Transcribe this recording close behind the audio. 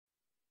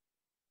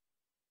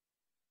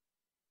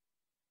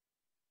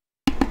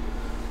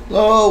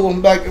Hello,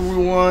 welcome back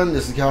everyone,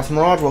 this is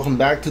Mirage. Welcome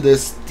back to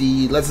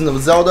the Legend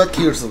of Zelda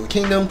Tears of the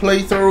Kingdom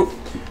playthrough.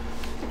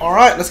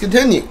 Alright, let's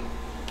continue.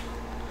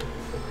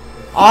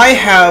 I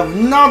have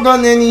not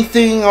done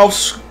anything off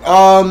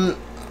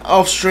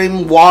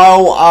stream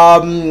while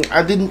I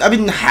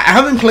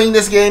haven't played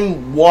this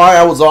game while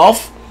I was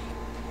off.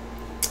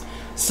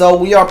 So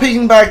we are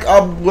picking back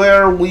up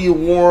where we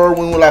were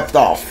when we left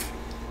off.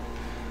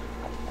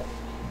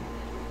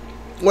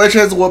 Which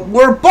is what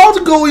we're about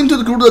to go into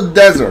the Gerudo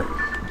Desert.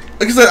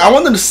 Like I said, I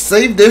wanted to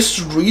save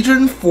this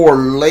region for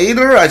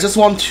later. I just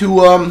want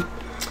to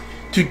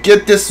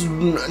get this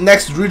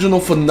next regional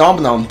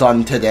phenomenon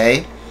done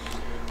today.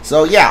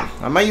 So yeah,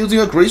 am I using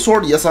a great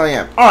sword? Yes, I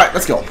am. All right,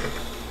 let's go.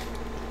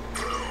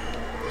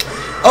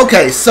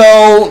 Okay,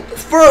 so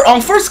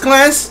on first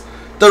glance,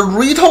 the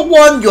Rito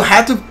one, you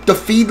have to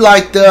defeat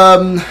like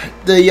you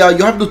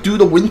have to do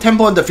the Wind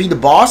Temple and defeat the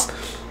boss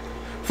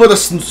for the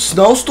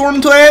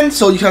snowstorm to end,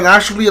 so you can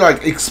actually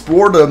like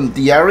explore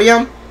the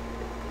area.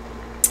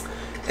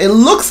 It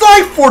looks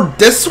like for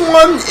this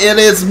one, it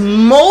is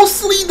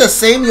mostly the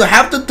same. You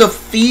have to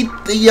defeat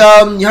the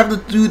you have to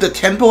do the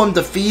temple and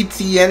defeat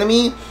the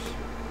enemy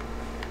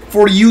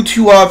for you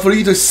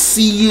to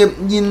see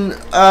in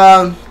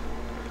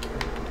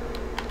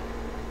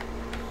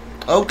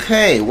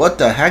okay, what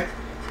the heck?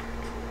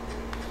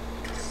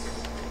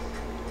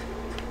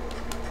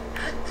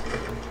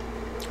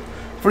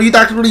 For you to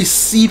actually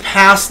see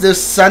past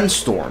this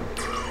sandstorm.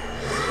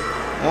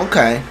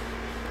 Okay.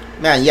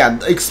 Man, yeah,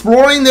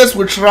 exploring this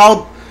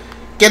without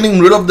getting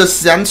rid of the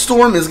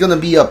sandstorm is gonna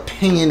be a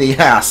pain in the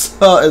ass,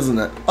 isn't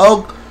it?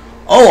 Oh,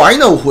 I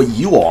know who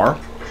you are.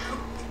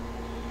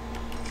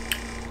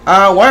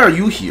 Why are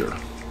you here?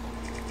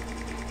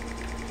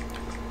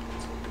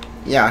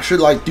 Yeah, I should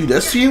like do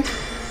this to you.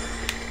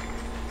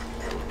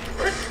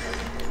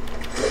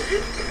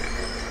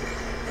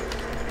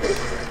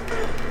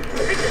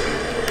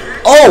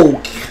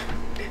 Oh!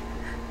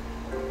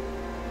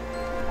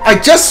 I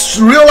just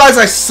realized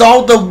I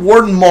saw the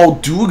word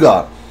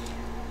modular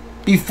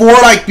before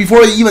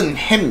it even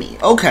hit me.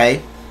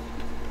 Okay.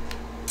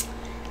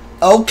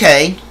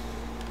 Okay.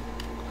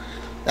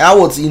 That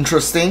was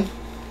interesting.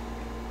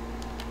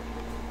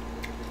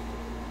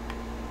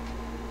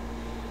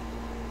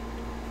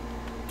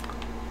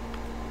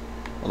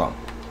 Hold on.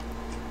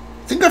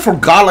 I think I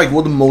forgot like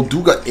what the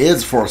modular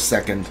is for a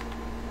second.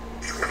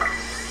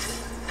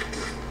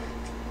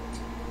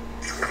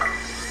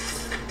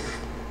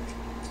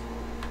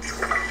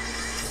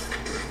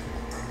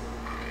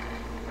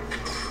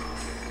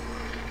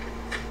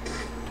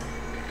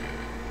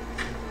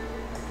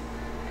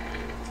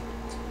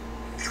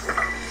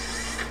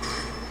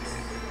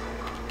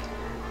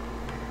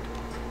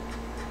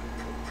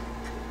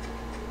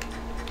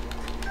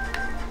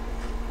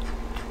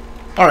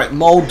 Alright,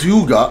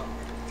 Molduga.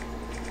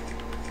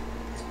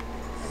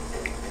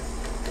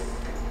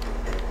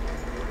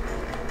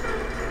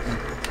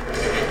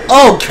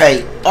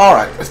 Okay,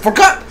 alright. I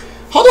forgot.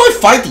 How do I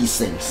fight these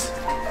things?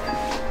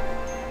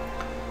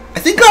 I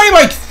think I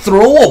like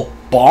throw a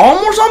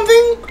bomb or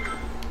something?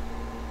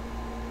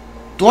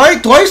 Do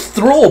I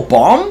throw a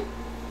bomb?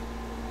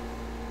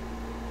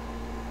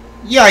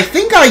 Yeah, I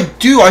think I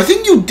do. I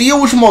think you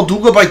deal with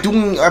Molduga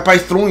by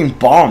throwing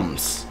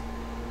bombs.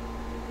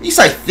 At least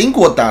I think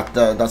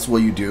that's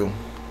what you do.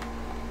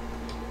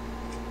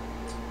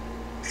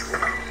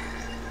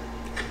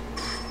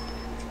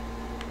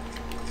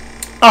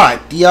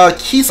 Alright, the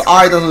key's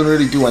eye doesn't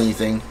really do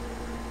anything.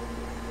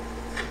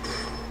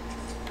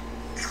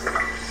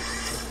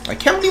 I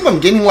can't believe I'm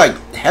getting like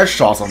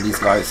headshots on these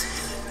guys.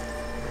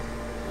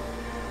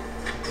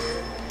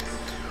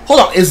 Hold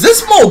on, is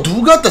this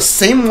Molduga the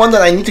same one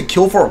that I need to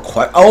kill for a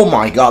quest? Oh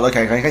my god,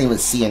 okay, I can't even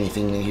see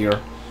anything in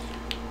here.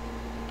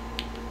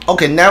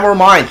 Okay, never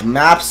mind.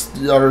 Maps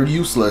are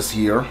useless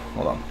here.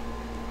 Hold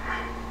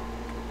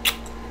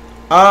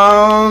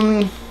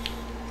on.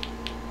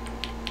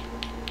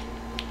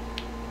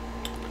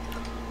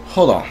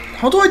 Hold on.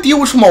 How do I deal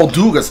with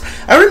Moldugas?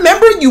 I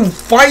remember you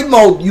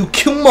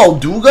kill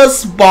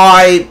Moldugas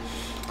by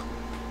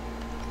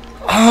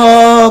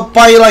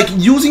like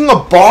using a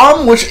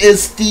bomb, which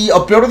is the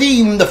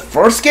ability in the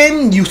first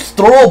game. You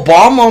throw a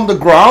bomb on the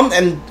ground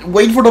and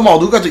wait for the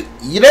Molduga to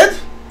eat it.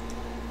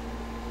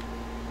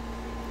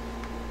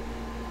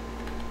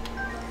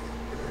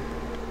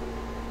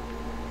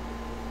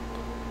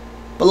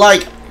 But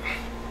like,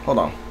 hold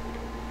on.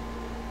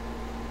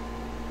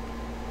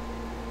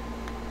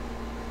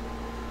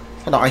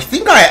 Hold on, I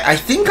think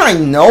I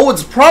know.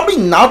 It's probably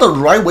not the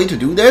right way to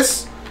do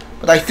this,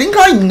 but I think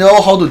I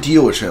know how to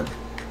deal with him.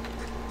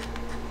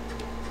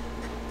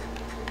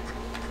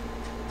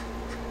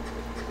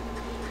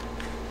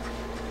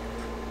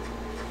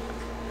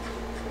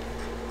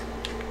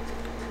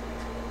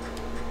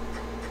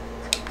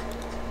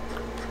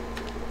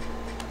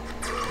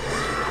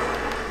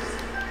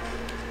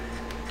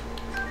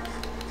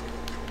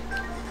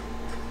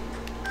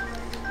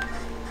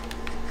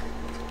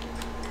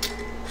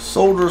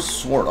 Soldier's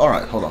sword.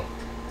 Alright, hold on.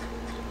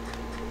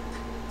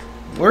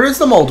 Where is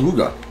the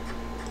Molduga?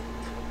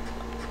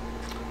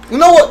 You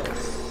know what?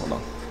 Hold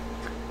on.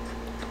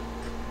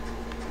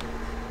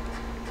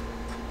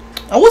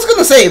 I was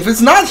gonna say, if it's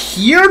not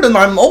here, then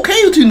I'm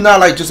okay to not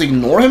like just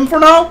ignore him for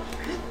now.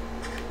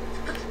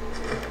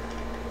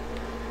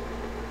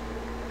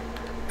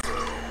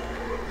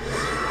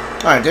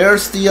 Alright,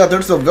 there's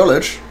the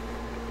village.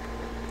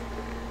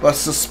 But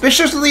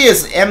suspiciously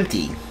it's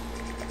empty.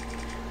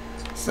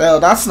 So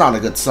that's not a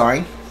good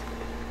sign.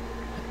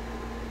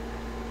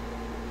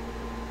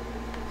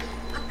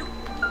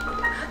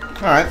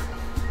 Alright.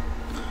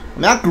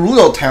 I'm at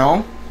Gerudo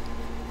town.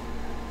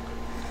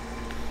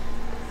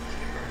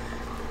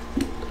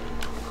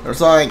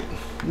 There's like,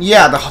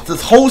 yeah, the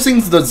whole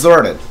thing's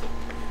deserted.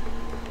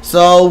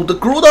 So the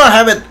Gerudo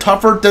have it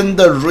tougher than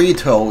the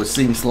Rito, it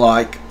seems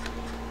like.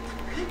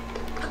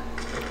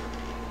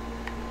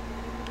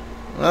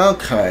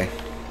 Okay,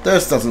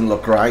 this doesn't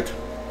look right.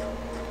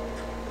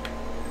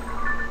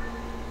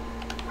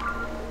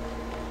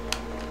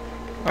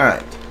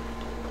 Alright.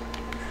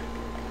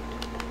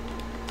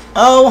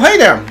 Oh, hey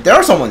there!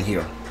 There's someone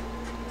here.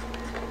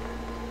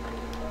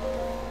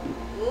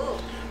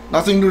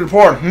 Nothing to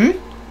report,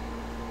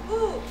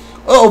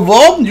 Oh,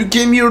 well, you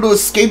came here to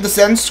escape the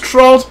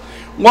Sandshroud?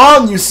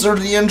 Well, you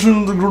searched the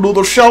entrance to the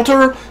Gerudo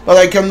shelter, but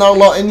I cannot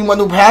allow anyone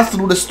to pass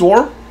through this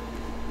door.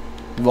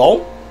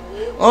 Well?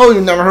 Oh,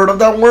 you never heard of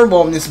that word?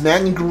 Well, this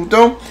man in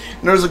Gerudo,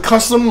 there's a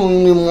custom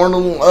only one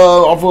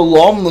of a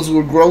law unless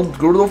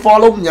Gerudo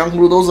follow. Young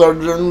Gerudos are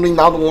generally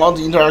not allowed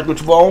to interact with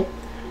Vol.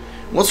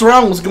 What's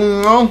wrong? What's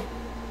going on?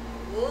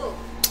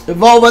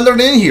 Vol wandered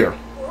in here.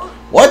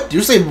 What? Do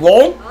you say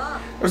Vol?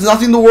 There's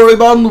nothing to worry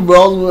about.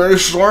 Well, very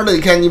short.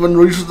 They can't even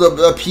reach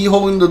the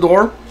peephole in the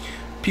door.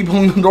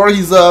 Peephole in the door.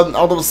 He's out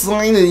of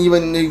sight, and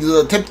even he's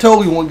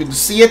tiptoe. You won't get to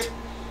see it.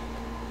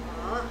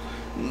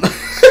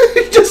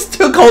 Just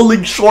still call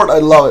Link short. I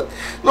love it.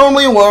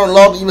 Normally, we're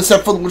allowed to even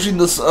set foot within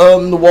this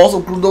the walls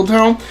of Gerudo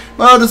town.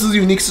 But this is a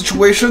unique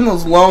situation.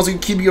 As long as you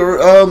keep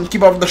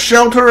off the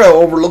shelter and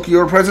overlook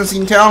your presence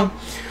in town.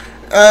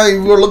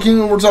 If you're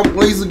looking for some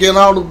place to get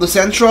out of the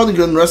Sandshroud, you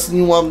can rest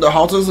in one of the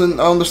houses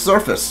on the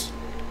surface.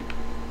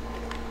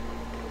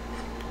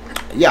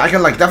 Yeah, I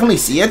can like definitely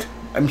see it.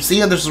 I'm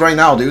seeing this right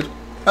now, dude.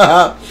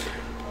 It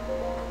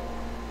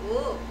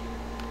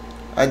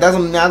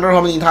doesn't matter how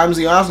many times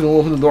you ask, you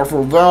open the door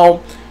for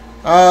Val.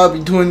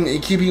 Between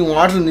keeping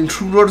watch on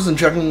intruders and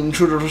checking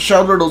intruders'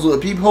 shelter, those are the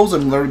peepholes.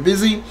 I'm very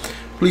busy.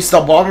 Please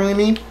stop bothering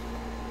me.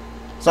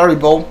 Sorry,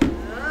 Bo.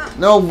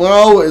 No,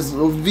 Vol is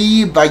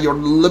V by your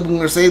lip when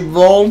you say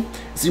Vol.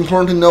 It's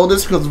important to know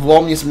this because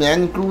Vol means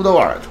man in Gerudo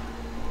art.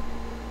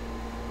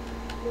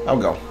 I'll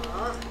go.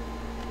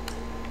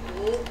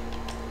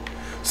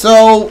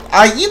 So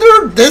I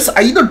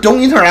either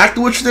don't interact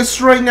with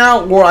this right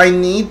now, or I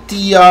need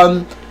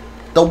the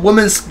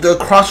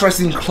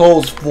cross-dressing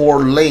clothes for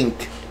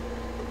Link.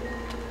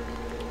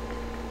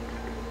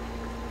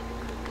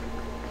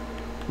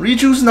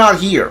 Riju's not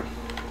here.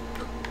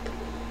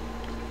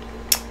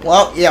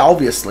 Well, yeah,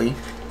 obviously.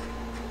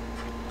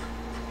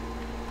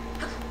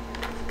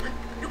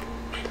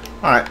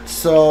 Alright,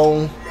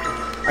 so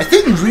I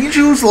think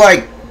Riju's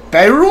like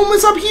bedroom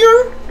is up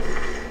here.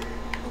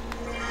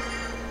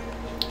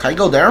 Can I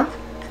go there?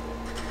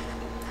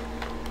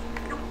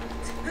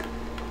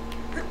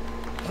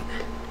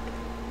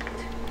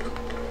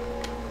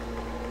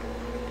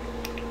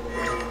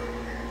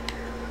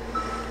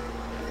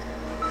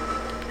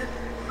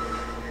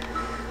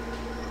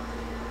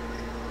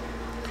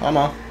 Come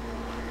on.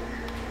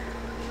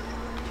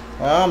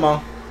 Come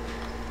on.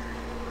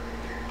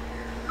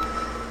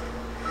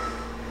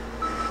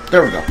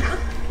 There we go.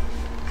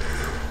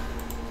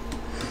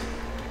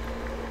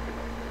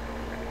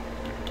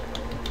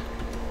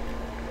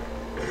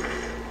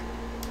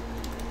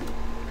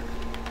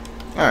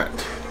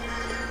 Alright.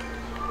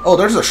 Oh,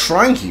 there's a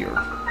shrine here.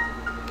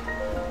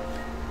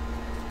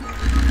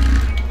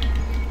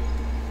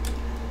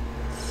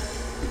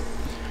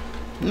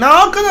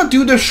 Not gonna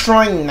do the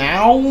shrine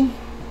now.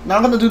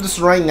 Not gonna do this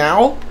right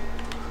now.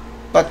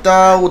 But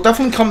we'll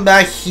definitely come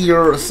back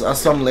here at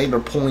some later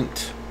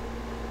point.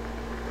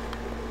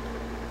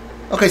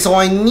 Okay, so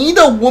I need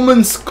a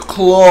woman's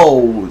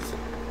clothes.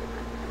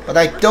 But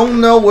I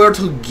don't know where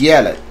to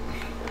get it.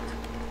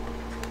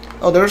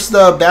 Oh, there's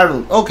the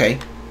bedroom. Okay.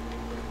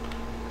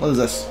 What is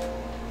this?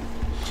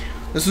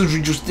 This is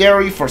Riju's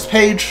Diary, first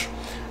page.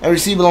 I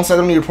received an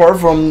unsettling report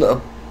from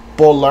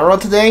Bolera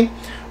today.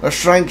 A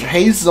strange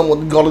haze,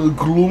 somewhat godly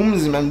gloom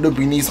is emanated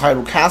beneath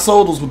Hyrule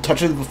Castle. Those who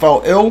touch it will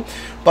fall ill.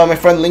 But my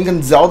friend Link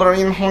and Zelda are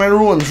in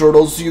Hyrule. I'm sure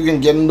those of you can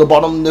get in the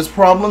bottom of this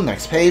problem.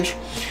 Next page.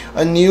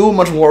 A new,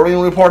 much worrying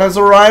report has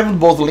arrived.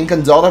 Both Link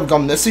and Zelda have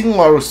gone missing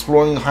while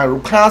exploring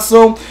Hyrule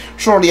Castle.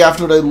 Shortly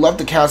after they left,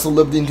 the castle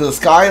lived into the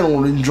sky and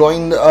were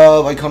enjoying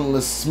by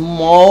countless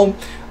small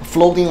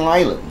floating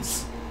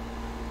islands.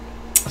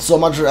 So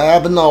much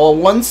happened all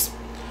at once.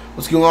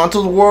 What's going on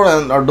to the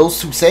world, and are those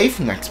two safe?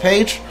 Next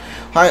page.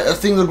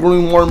 Things are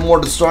growing more and more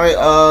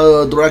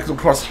directed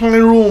across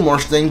Hyrule. More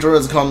danger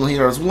has come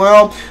here as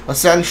well. A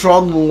sand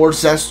shroud and more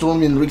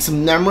sandstorm in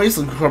recent memories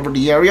have covered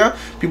the area.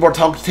 People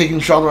are taking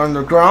shelter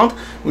underground.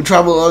 We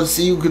traveled to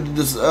see who could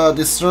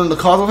discern the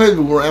cause of it.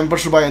 We were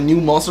ambushed by a new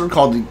monster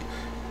called the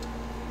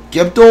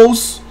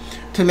Gerudo.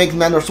 To make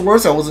matters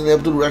worse, I wasn't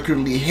able to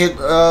accurately hit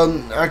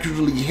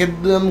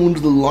them into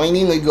the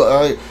lining.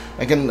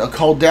 I can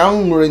call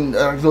down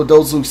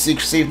those who seek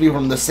safety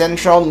from the sand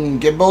shroud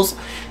and Gerudo,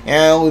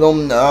 and we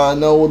don't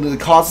know what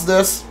caused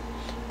this.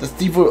 The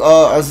thief,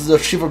 as the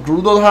chief of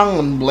Gerudo,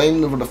 I'm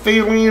blamed for the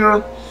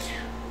failure.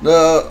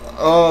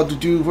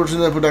 To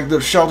fortunately protect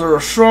the shelter or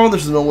shroud,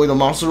 there's no way the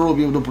monster will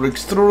be able to break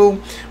through.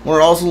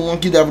 We're also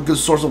lucky to have a good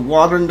source of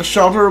water in the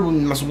shelter. We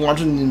must watch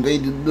and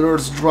invade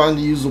invaders trying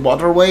to use the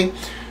waterway.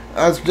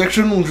 As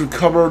prediction, we should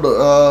cover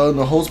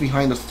the holes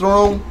behind the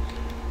throne.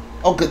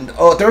 Okay,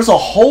 there's a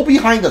hole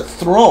behind the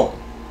throne.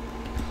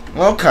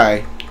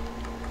 Okay.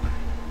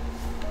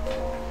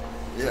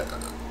 Yeah.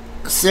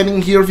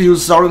 Sitting here,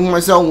 feels sorry for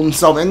myself, won't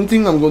solve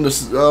anything. I'm going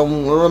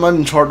to remain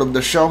in charge of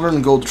the shelter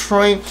and go to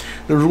train.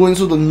 The ruins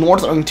to the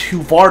north aren't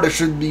too far. There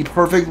should be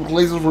perfect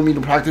places for me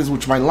to practice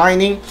with my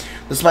lining.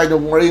 Despite the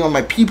worry on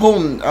my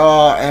people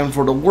and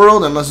for the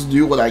world, I must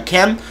do what I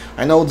can.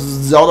 I know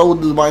Zelda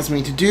would advise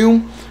me to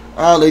do.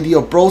 Lady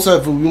of Brosa,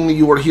 if only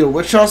you were here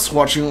with us,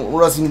 watching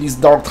us in these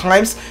dark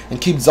times, and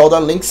keep Zelda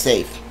and Link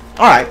safe.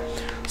 Alright,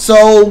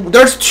 so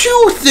there's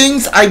two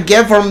things I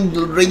get from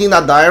reading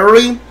that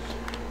diary.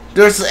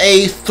 There's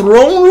a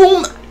throne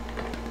room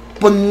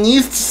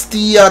beneath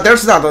the,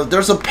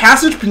 there's a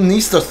passage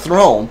beneath the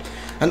throne,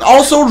 and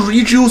also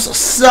Riju's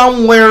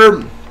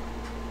somewhere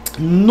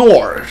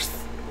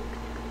north.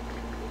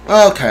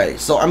 Okay,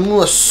 so I'm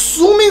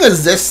assuming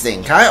it's this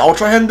thing. Can I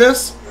Ultrahand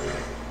this?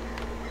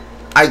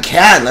 I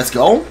can. Let's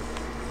go.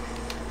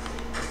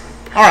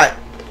 Alright.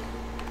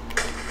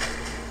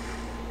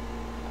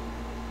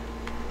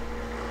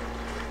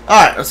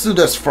 Alright, let's do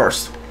this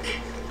first.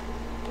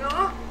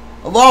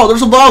 Oh,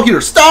 there's a ball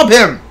here. Stop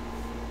him!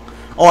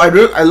 Oh, I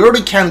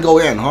literally can't go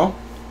in, huh?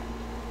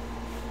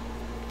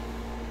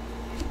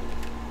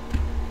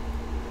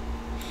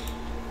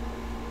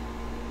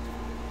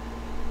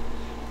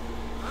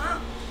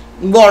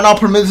 You are not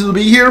permitted to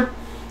be here.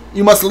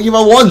 You must leave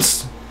at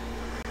once.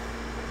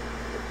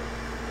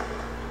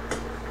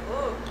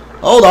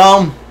 Hold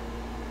on.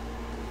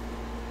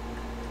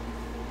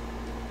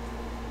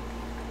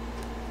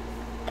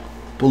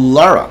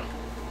 Bulara.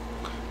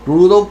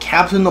 Gerudo,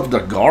 captain of the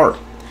guard.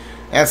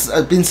 It's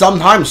been some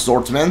time,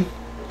 swordsman.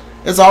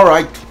 It's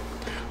alright.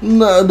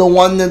 The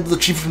one that the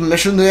chief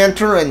permission to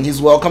enter, and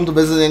he's welcome to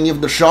visit any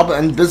of the shop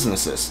and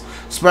businesses.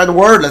 Spread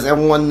word, let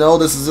everyone know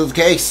this is the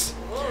case.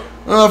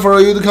 For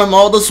you to come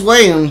all this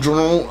way and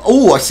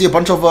I see a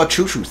bunch of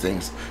choo-choo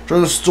things.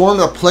 During the storm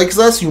that plagues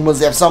us, you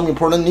must have some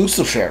important news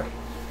to share.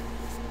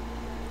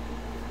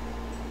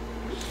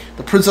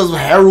 The Princess of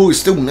Hyrule is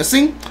still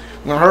missing?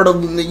 I heard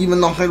of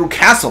even the Hyrule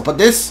Castle,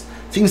 but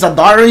things are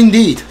dire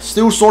indeed.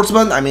 Still,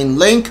 swordsman, I mean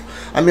Link,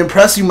 I'm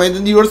impressed you made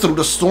it through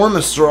the storm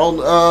and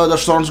the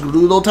storm's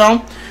Gerudo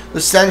town.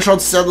 The sand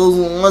shroud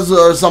settled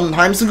some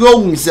time ago.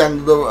 We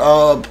sent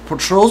the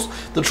patrols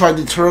to try to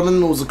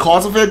determine what was the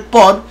cause of it,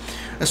 but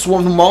a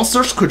swarm of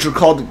monsters, creature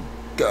called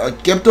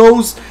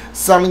Gerudo,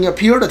 suddenly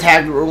appeared,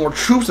 attacked more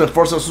troops, and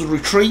forced us to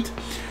retreat.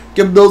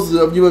 Gerudo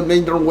of you have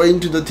made their way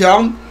into the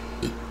town.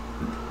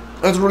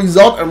 As a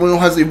result, everyone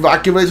has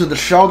evacuated to the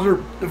shelter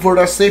for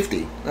their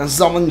safety. As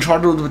someone in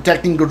charge of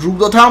protecting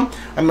Gerudo town,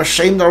 I'm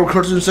ashamed that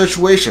occurred in the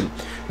situation.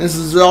 That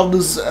is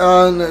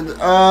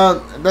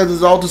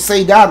all to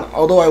say that,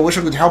 although I wish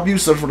I could help you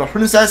search for the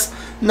princess,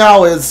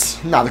 now is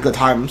not a good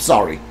time, I'm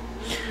sorry.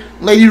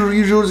 Lady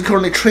Riju is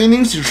currently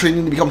training. She's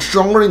training to become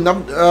strong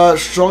enough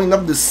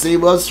to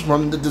save us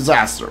from the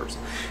disasters.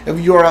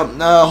 If you are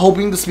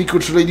hoping to speak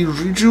with Lady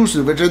Riju,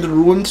 she'll visit the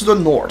ruins to the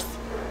north.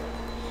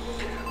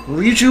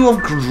 Riju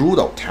of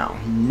Gerudo town.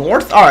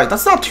 North? Alright,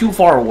 that's not too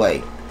far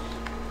away.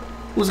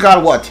 Who's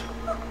got what?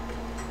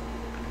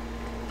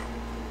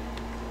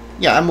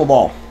 Yeah, ammo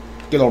ball.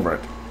 Get over it.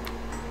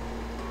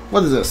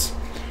 What is this?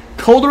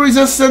 Cold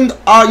resistant?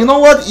 You know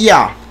what?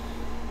 Yeah.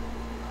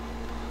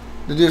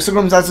 The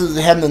circumstances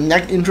head and the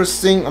neck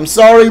interesting. I'm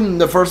sorry,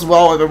 the first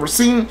well I've ever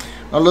seen.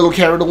 A little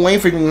carried away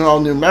figuring out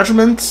new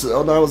measurements.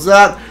 Oh, that was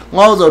that.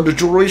 Well, the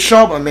jewelry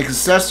shop, I make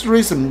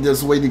accessories, and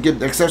there's a way to get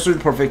the accessories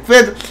perfect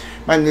fit.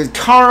 My name is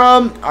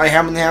Kara. I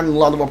haven't had a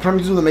lot of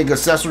opportunities to make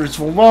accessories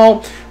for a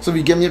while, so if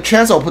you give me a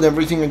chance, I'll put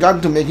everything I got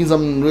into making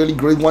some really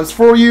great ones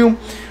for you.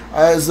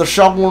 As the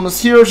shop owner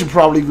is here, she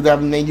probably would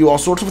have made you all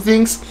sorts of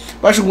things,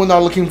 but she went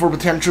out looking for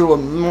potential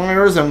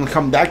admirers and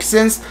come back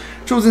since.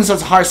 She was in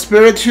such high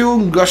spirit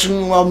too,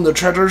 gushing on the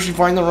treasure she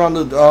finds around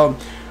the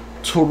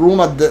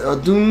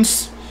Toruma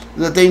dunes.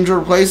 The danger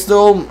place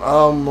though,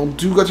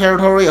 Duga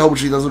territory. I hope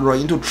she doesn't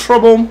run into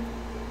trouble.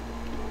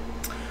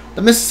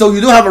 So you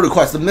do have a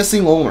request, the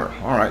missing owner.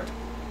 Alright.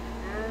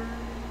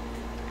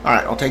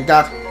 Alright, I'll take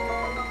that.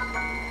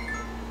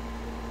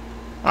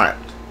 Alright.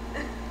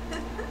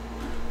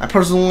 I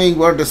personally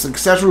wear this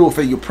accessory will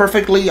fit you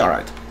perfectly.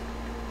 Alright.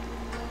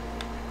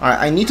 Alright,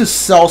 I need to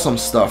sell some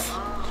stuff.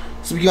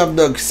 Speaking of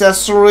the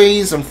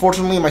accessories,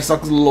 unfortunately my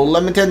stock is a little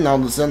limited. Now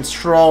the Zen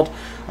Shroud,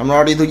 I'm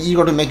already too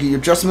eager to make an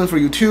adjustment for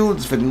you too.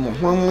 It's fitting more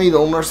firmly, the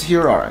owners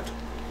here. Alright.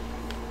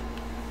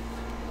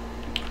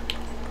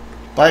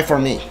 Buy for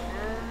me.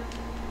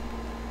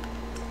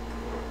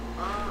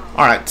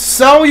 Alright,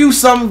 sell you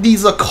some of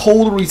these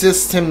cold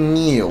resistant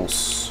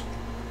meals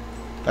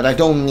that I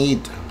don't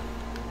need.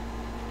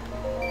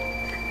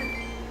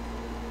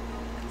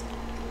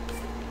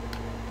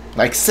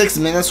 Like 6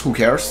 minutes, who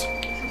cares?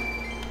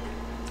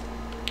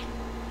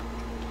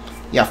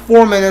 Yeah,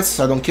 4 minutes,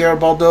 I don't care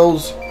about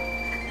those.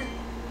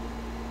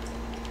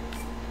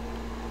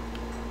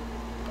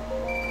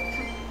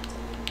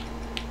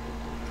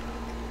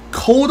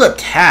 Cold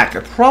attack,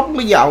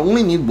 probably, yeah, I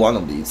only need one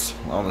of these,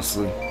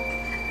 honestly.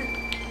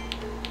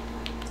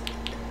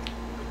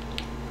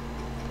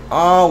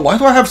 Why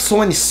do I have so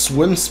many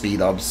swim speed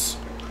ups?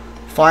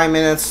 5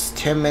 minutes,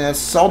 10 minutes,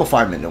 sell the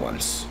 5-minute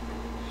ones.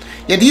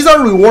 Yeah, these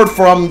are reward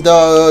from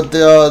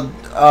the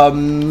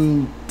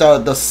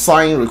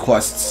sign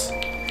requests.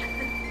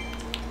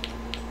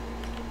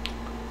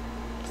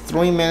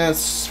 3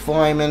 minutes,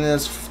 5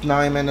 minutes,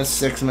 9 minutes,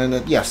 6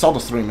 minutes. Yeah, sell the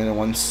 3-minute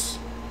ones.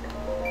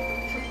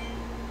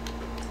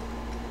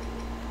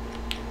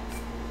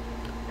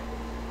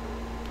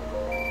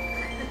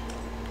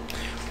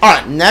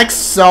 Alright, next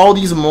sell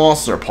these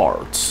monster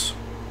parts.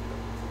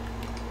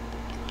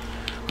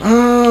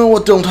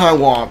 What don't I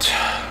want?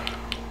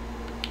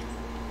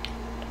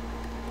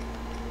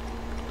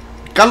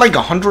 Got like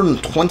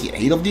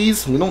 128 of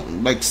these. We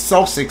don't like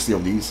sell 60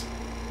 of these.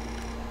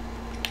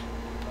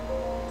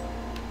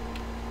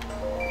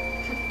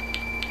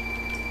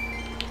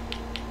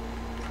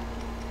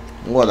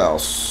 What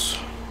else?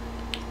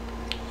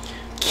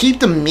 Keep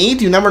the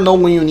meat. You never know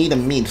when you need the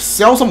meat.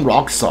 Sell some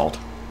rock salt.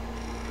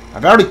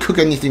 I've already cooked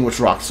anything with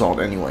rock salt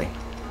anyway.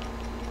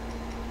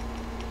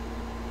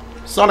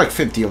 Sell like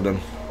 50 of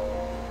them.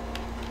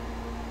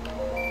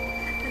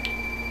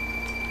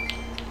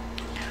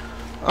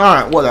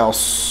 Alright, what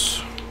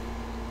else?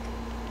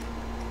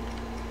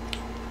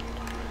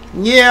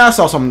 Yeah, I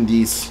saw some of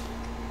these.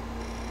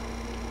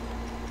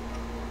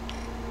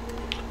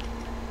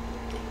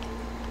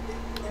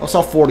 I'll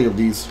sell 40 of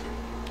these.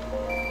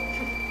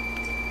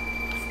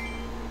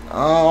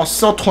 I'll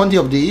sell 20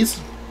 of these.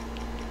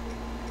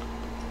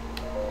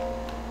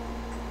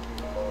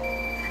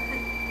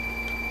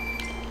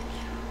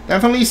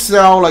 Definitely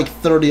sell like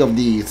 30 of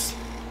these.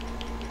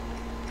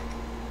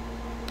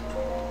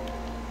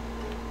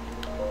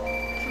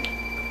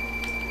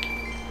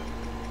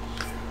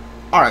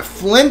 Alright,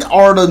 flint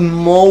are the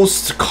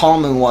most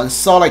common ones.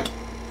 Sell like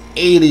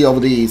 80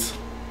 of these.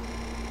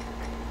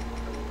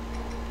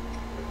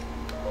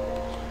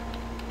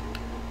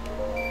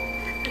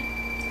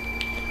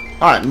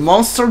 Alright,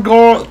 monster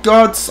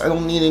guts. I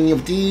don't need any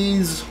of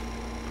these.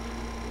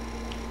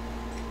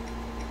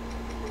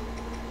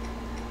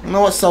 You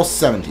know what? Sell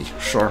 70.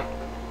 Sure.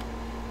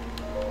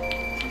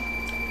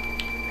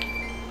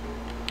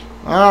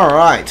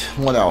 Alright,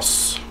 what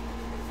else?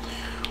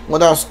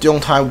 What else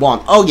don't I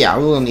want? Oh yeah,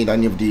 we don't need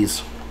any of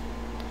these.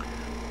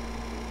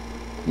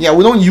 Yeah,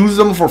 we don't use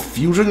them for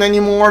fusion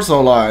anymore,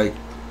 so like,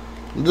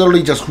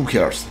 literally just who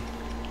cares?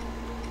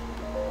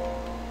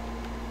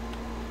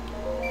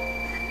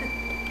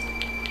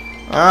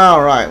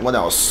 Alright, what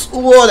else?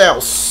 What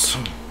else?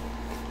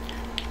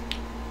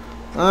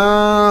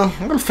 I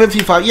got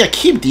 55. Yeah,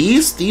 keep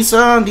these. These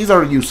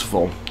are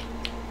useful.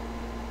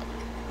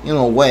 In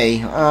a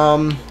way.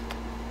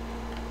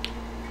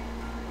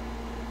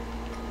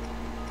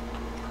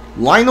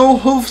 Lino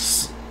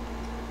hoofs.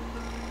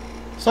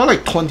 So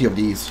like 20 of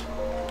these.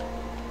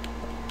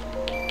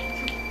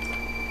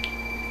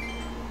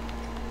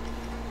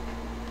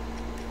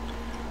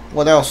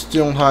 What else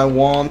don't I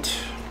want?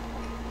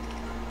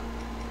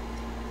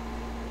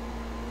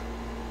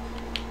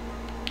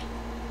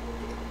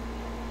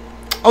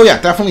 Oh yeah,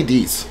 definitely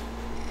these.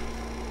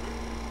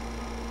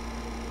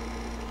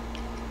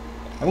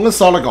 I'm gonna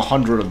sell like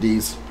 100 of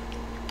these.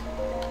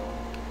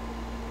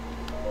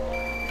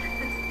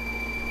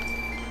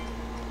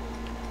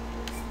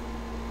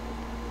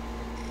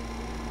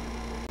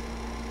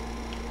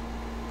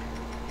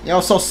 Yeah,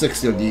 I'll sell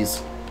 60 of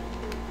these.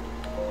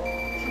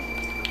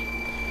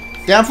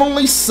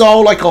 Definitely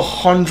sell like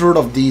 100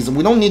 of these.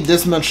 We don't need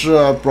this much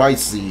bright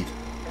seed.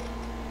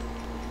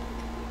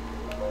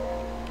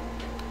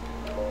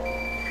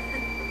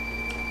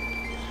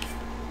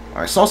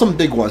 I saw some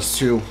big ones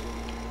too.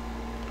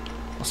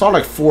 I saw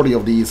like 40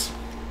 of these.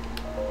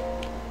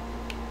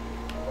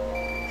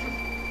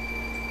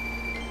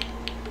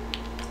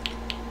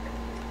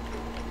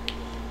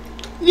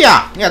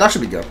 Yeah, that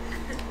should be good.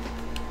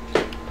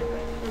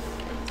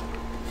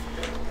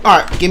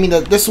 Alright, give me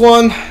this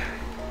one.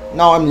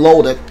 Now I'm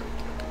loaded.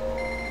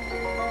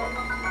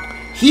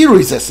 Heat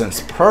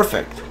resistance,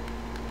 perfect.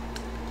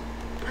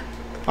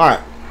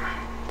 Alright.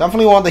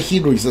 Definitely want the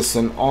heat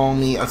resistance on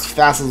me as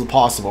fast as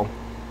possible.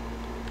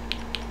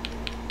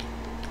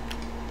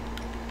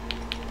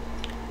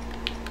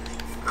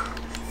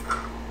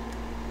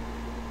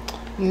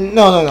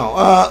 No.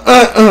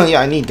 Yeah,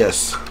 I need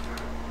this.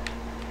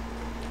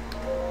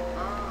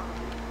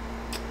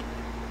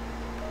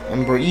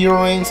 Ember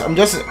earrings. I'm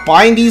just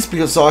buying these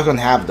because so I can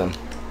have them.